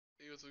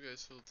what's up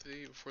guys, so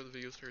today, before the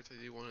video starts,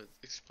 I did want to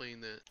explain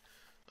that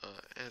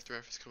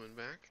azarath is coming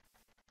back.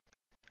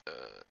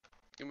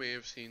 You may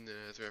have seen that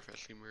azarath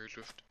actually merged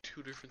with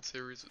two different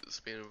servers in the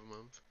span of a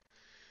month.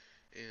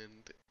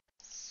 And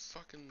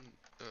fucking,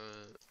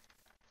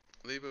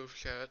 they both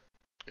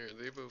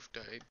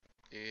died,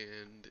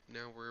 and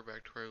now we're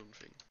back to our own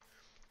thing.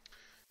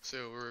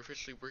 So we're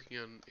officially working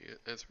on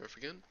azarath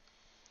again,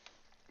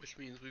 which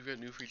means we've got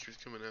new features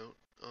coming out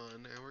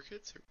on our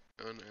kits,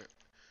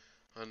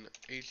 on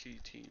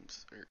HC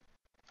teams, or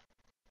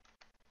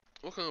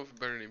we'll come up with a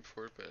better name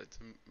for it, but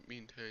in the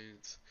meantime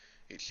it's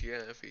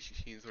HCF,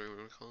 HC teams, whatever you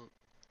want to call it.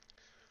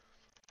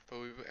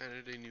 But we've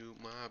added a new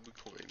mob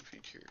coin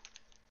feature,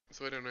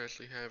 so I don't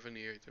actually have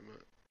any item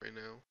right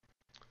now,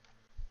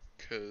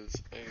 because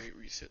I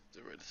reset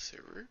the red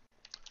server.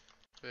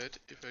 But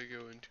if I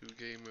go into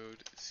game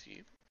mode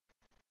C,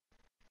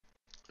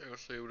 I'll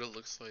show you what it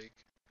looks like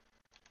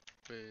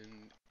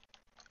when,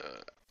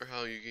 or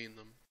how you gain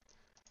them.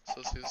 So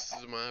let's say this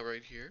is a mob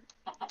right here.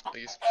 I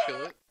just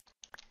kill it,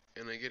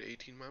 and I get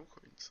 18 mob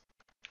coins.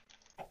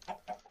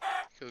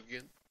 Kill it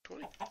again,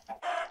 20.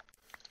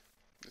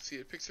 You see,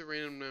 it picks a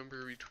random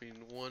number between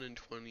 1 and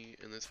 20,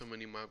 and that's how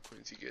many mob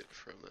coins you get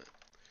from that.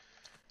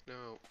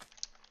 Now,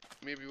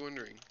 you may be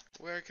wondering,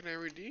 where can I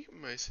redeem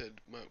my said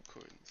mob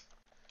coins?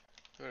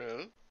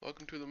 Well,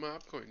 welcome to the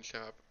mob coin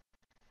shop.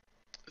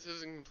 This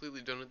isn't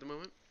completely done at the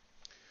moment,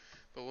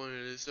 but when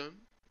it is done,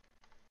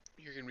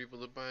 you're going to be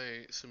able to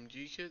buy some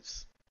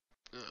G-kits,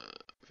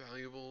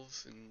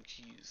 valuables, and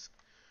keys.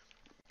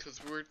 Because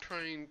we're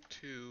trying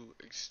to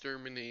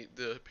exterminate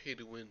the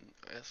pay-to-win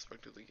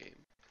aspect of the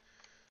game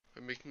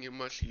by making it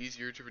much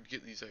easier to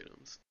get these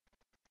items,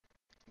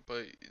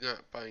 but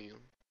not buying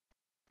them.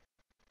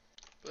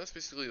 But that's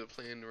basically the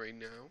plan right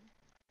now.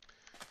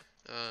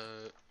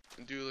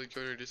 Do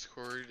join our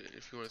Discord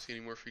if you want to see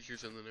any more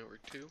features on the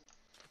network too.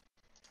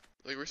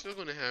 We're still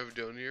going to have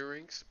donator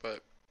ranks,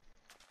 but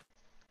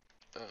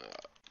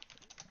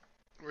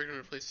we're going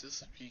to replace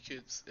this with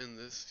P-kits, and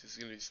this is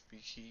going to be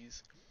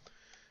keys.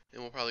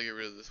 And we'll probably get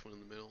rid of this one in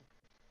the middle.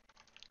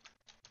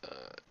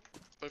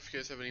 But if you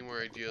guys have any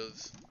more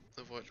ideas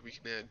of what we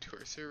can add to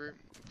our server,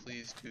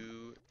 please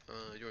do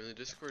join the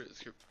Discord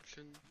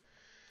description,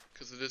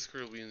 because the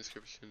Discord will be in the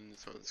description.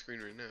 It's on the screen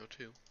right now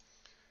too.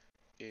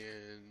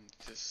 And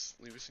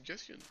just leave a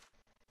suggestion,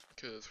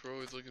 because we're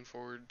always looking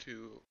forward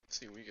to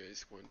seeing what you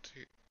guys want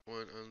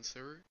on the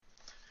server,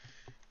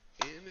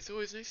 and it's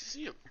always nice to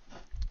see them.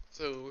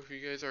 So if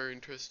you guys are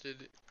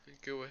interested,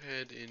 go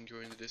ahead and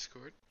join the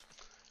Discord.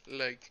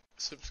 Like,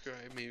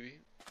 subscribe maybe,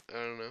 I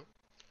don't know,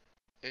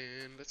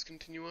 and let's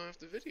continue on with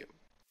the video,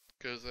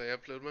 because I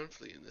upload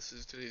monthly, and this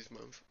is today's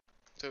month.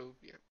 So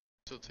yeah,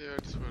 so today I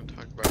just want to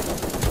talk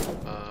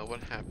about what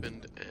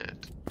happened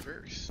at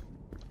Verse.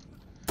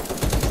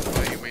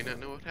 Why you may not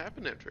know what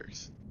happened at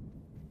Verse.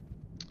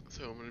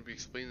 So I'm going to be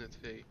explaining that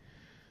today,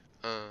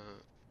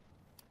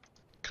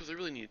 because I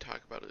really need to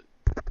talk about it.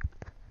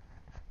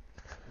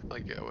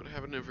 Yeah, what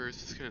happened at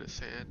Verse is kind of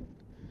sad,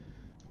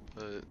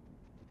 but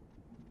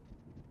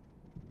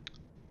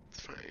it's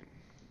fine.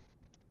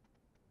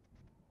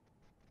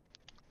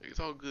 It's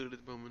all good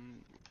at the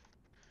moment.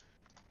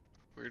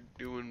 We're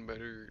doing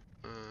better,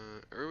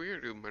 or we are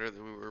doing better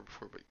than we were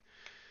before, but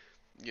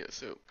yeah,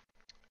 so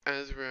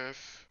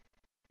azarath,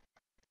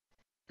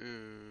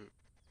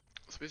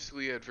 it's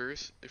basically at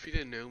Verse. If you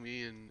didn't know,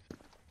 me and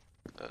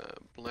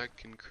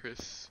Black and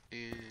Chris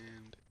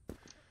and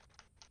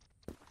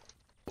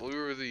we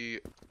were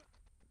the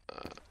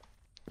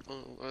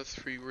us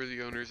three were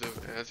the owners of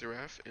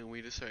azarath, and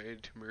we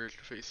decided to merge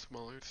with a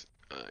smaller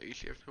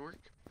HCF network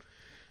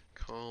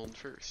called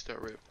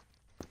Verse.rip.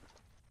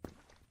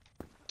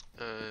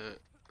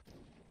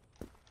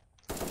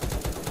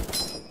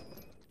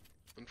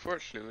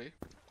 Unfortunately,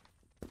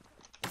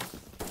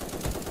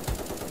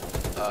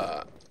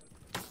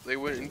 they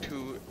went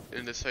into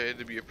and decided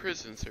to be a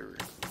prison server,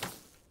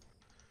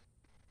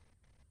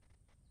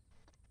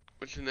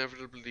 which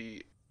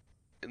inevitably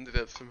ended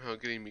up somehow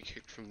getting me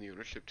kicked from the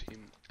ownership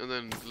team, and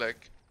then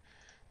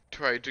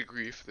tried to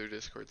grief their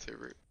Discord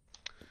server,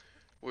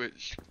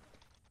 which,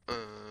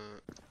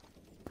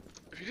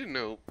 if you didn't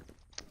know,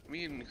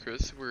 me and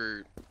Chris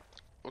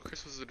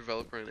Chris was a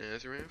developer on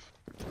azarath,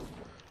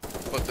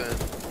 but then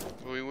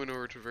when we went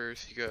over to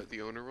Verse, he got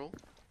the owner role,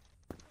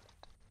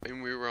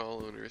 and we were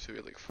all owners, so we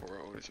had like 4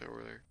 owners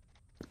over there,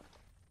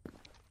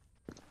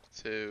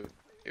 so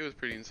it was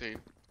pretty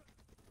insane.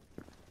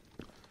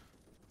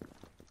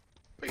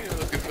 But you know, it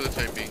was good for the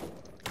time being.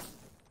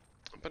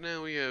 But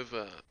now we have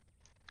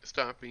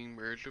stopped being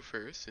merged with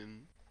Verse,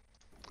 and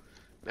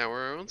now we're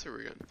our own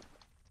server again.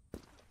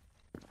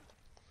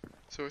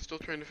 So we're still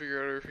trying to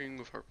figure out everything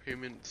with our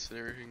payments and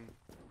everything.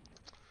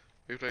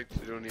 We'd like to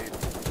donate.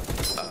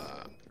 There's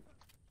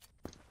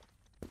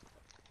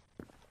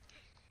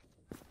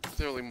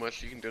not really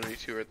much you can donate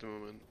to at the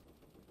moment,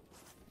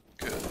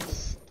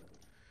 because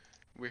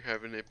we're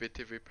having a bit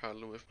of a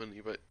problem with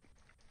money, but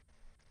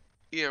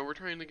yeah, we're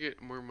trying to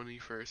get more money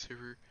for our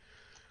server.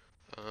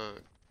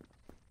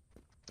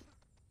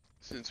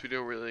 since we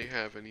don't really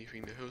have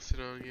anything to host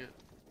it on yet.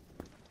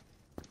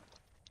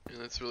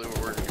 And that's really what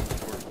we're aiming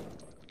for,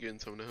 getting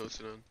someone to host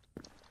it on.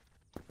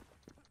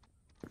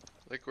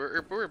 Like,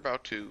 we're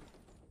about to.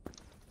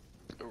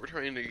 We're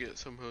trying to get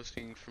some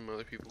hosting from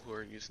other people who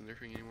aren't using their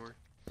thing anymore.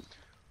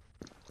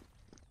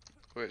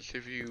 Which,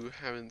 if you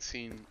haven't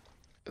seen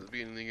at the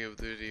beginning of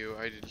the video,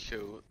 I did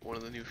show one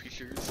of the new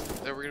features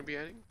that we're going to be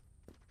adding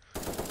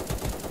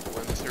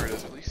when the server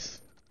does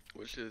release,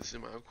 which is the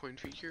Milecoin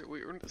feature.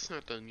 It's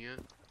not done yet,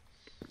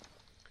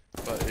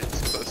 but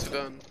it's close to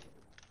done.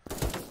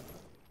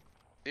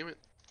 Damn it.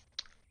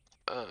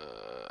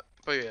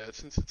 But yeah,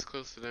 since it's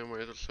close to done,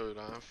 might as well show it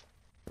off.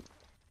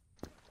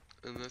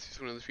 And that's just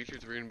one of the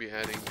features we're going to be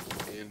adding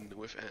in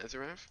with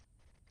Azarath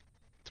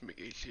to make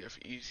HCF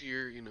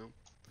easier, you know,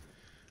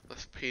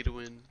 less pay to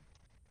win.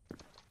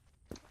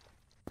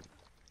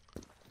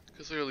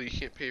 Because literally you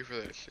can't pay for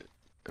that shit.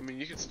 I mean,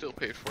 you can still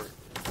pay for it,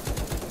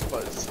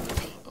 but it's an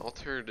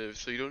alternative,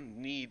 so you don't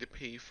need to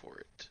pay for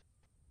it.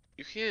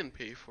 You can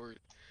pay for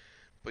it,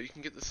 but you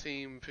can get the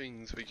same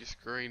things by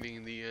just grinding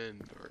in the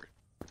end, or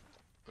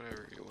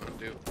whatever you want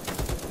to do.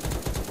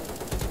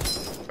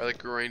 By like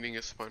grinding a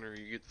spawner,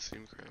 you get the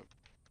same crap.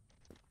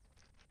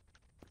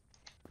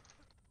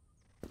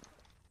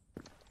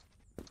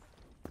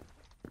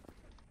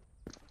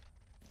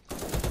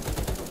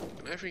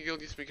 And I think it'll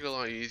just make it a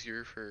lot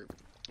easier for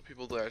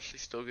people to actually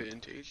still get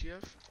into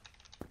HCF.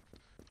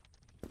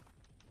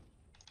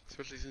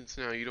 Especially since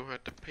now you don't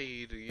have to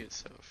pay to get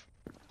stuff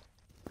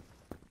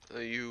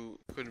that you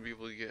couldn't be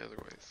able to get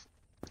otherwise.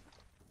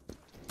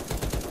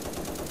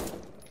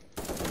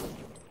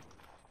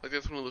 Like,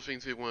 that's one of the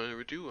things we wanted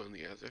to do on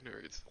the Azarath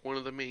Network. It's one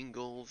of the main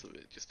goals of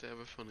it, just to have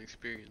a fun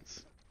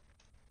experience.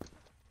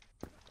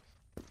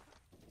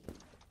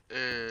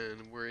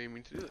 And we're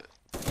aiming to do that.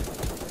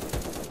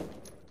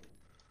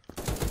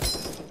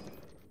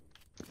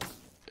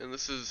 And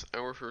this is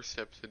our first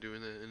step to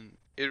doing that, and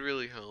it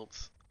really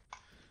helps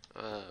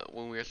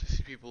when we actually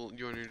see people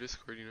join our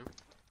Discord, you know,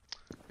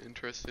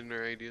 interested in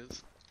our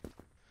ideas.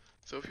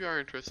 So if you are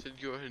interested,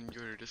 go ahead and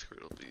join our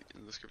Discord. It'll be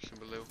in the description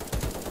below.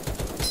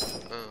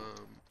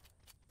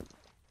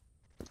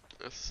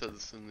 As it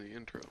says in the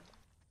intro.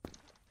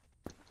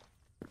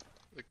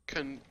 The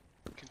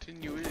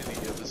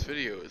continuity of this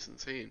video is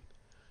insane.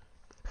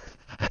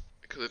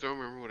 Because I don't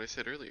remember what I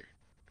said earlier.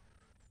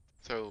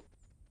 So,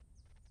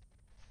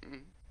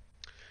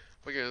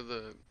 but yeah,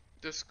 the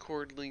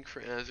Discord link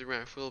for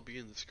Azarath will be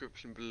in the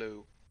description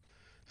below.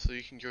 So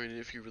you can join it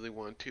if you really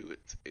want to.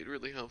 It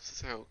really helps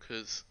us out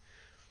because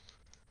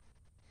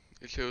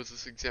it shows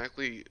us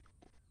exactly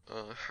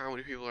how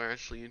many people are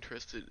actually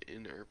interested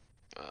in our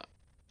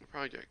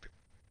project.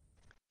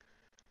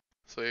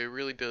 So it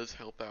really does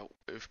help out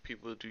if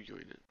people do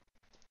join it.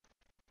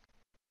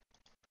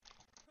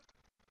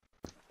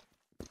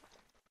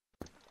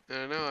 And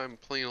I know I'm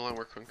playing a lot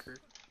more Conquer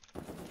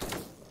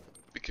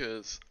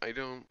because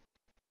I'm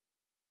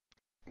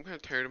kind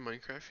of tired of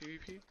Minecraft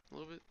PvP a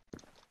little bit.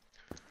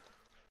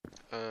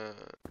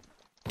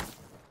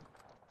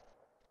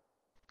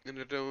 And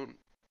I'm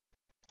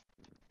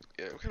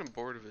kind of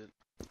bored of it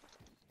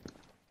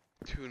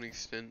to an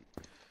extent.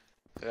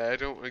 I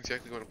don't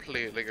exactly want to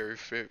play it like every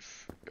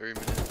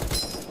minute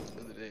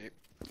of the day.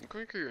 In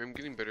Conquer, I'm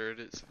getting better at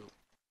it, so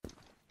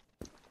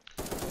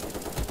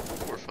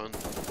more fun.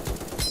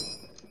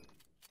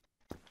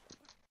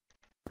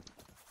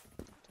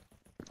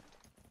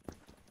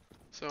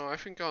 So I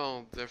think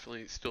I'll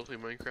definitely still play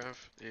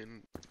Minecraft,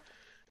 and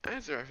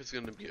Azarath is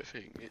gonna be a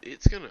thing.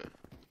 It's gonna.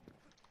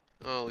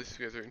 Oh, at least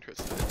you guys are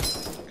interested,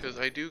 because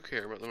I do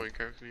care about the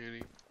Minecraft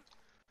community.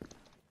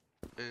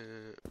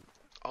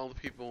 All the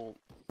people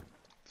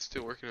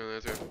still working on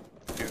Azarath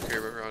do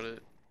care about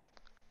it,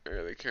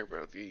 or they care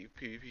about the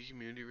PvP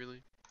community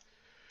really.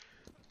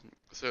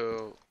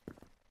 So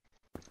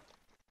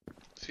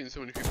seeing so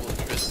many people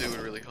interested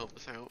would really help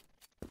us out.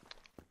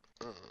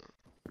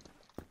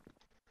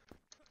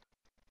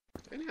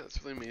 And yeah,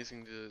 it's really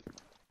amazing to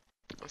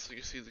also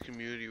see the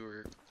community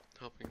we're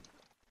helping.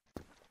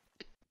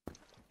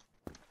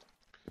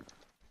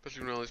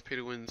 Especially when all these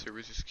pay-to-win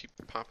servers just keep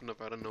popping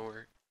up out of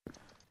nowhere.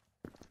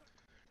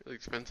 Really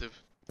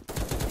expensive.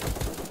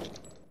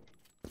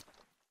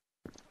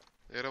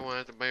 I don't want to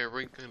have to buy a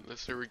rank on the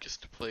server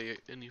just to play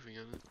anything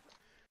on it.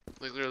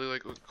 Like literally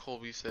like what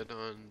Colby said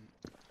on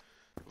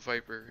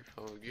Viper,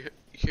 how you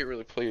can't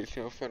really play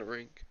yourself on a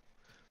rank.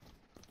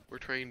 We're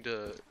trying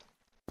to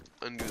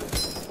undo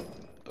that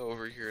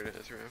over here at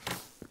Azarath.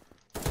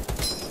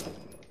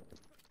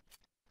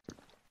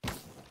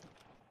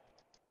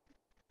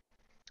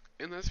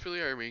 And that's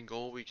really our main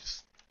goal. We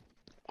just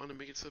want to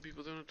make it so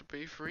people don't have to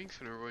pay for ranks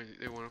whenever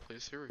they want to play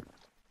a server.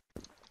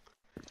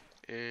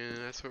 And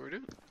that's what we're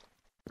doing.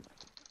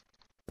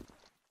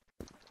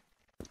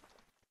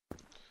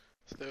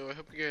 So I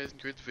hope you guys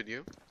enjoyed the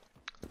video.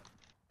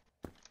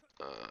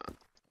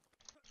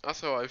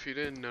 Also, if you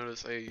didn't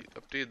notice, I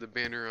updated the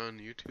banner on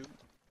YouTube,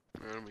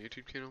 or on my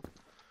YouTube channel.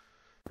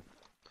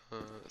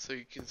 So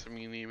you can send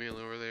me an email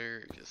over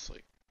there, just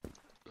like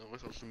all my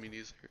social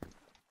medias there.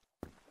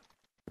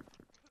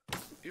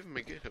 even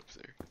my GitHub's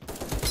there.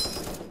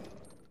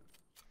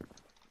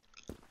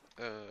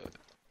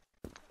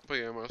 But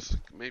yeah, I'm also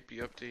might be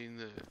updating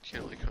the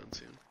channel icon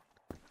soon.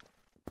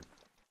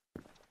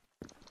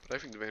 But I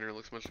think the banner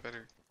looks much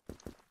better.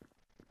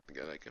 I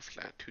got like a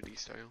flat 2D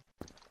style.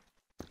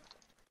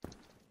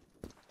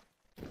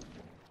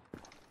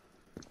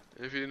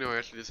 And if you didn't know, I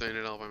actually designed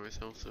it all by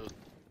myself, so.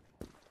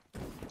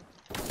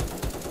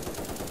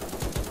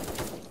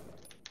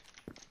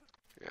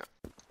 Yeah.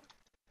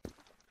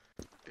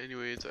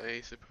 Anyways,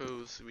 I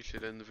suppose we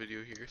should end the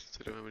video here since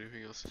I don't have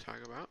anything else to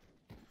talk about.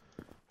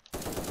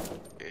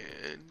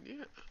 And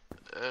yeah,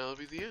 that'll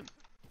be the end.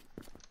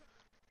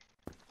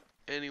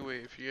 Anyway,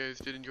 if you guys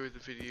did enjoy the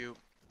video,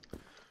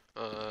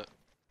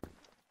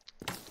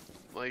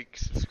 like,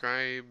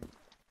 subscribe,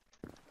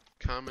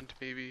 comment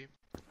maybe,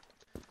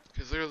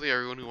 because literally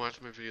everyone who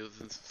watches my videos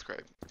isn't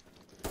subscribed.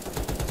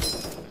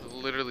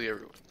 Literally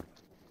everyone.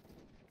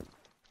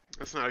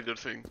 That's not a good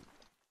thing.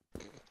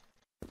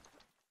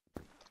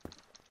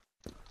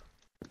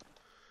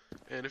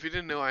 And if you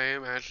didn't know, I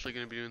am actually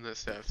going to be doing that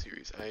staff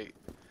series.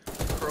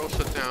 Curl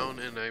shut down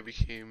and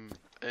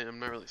I'm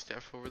not really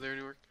staff over there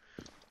anymore,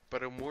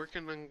 but I'm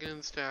working on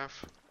getting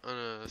staff on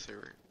a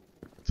server.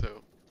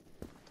 So,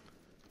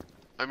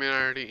 I mean, I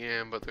already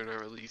am, but they're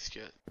not released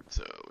yet,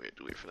 so we have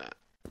to wait for that.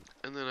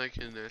 And then I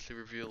can actually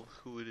reveal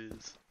who it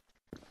is.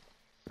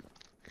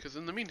 Because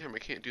in the meantime, I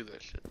can't do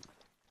that shit.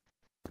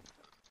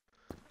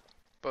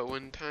 But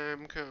when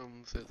time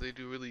comes that they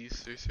do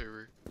release their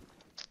server,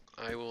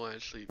 I will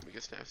actually make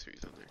a staff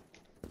series on there.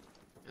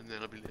 And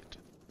that'll be lit.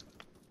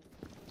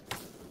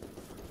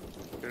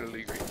 It'll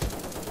be great.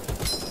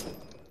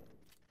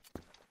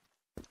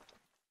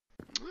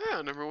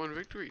 Yeah, #1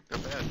 victory.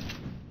 Not bad.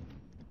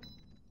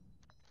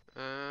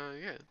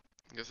 Yeah.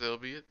 I guess that'll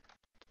be it.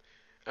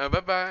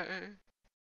 Bye-bye.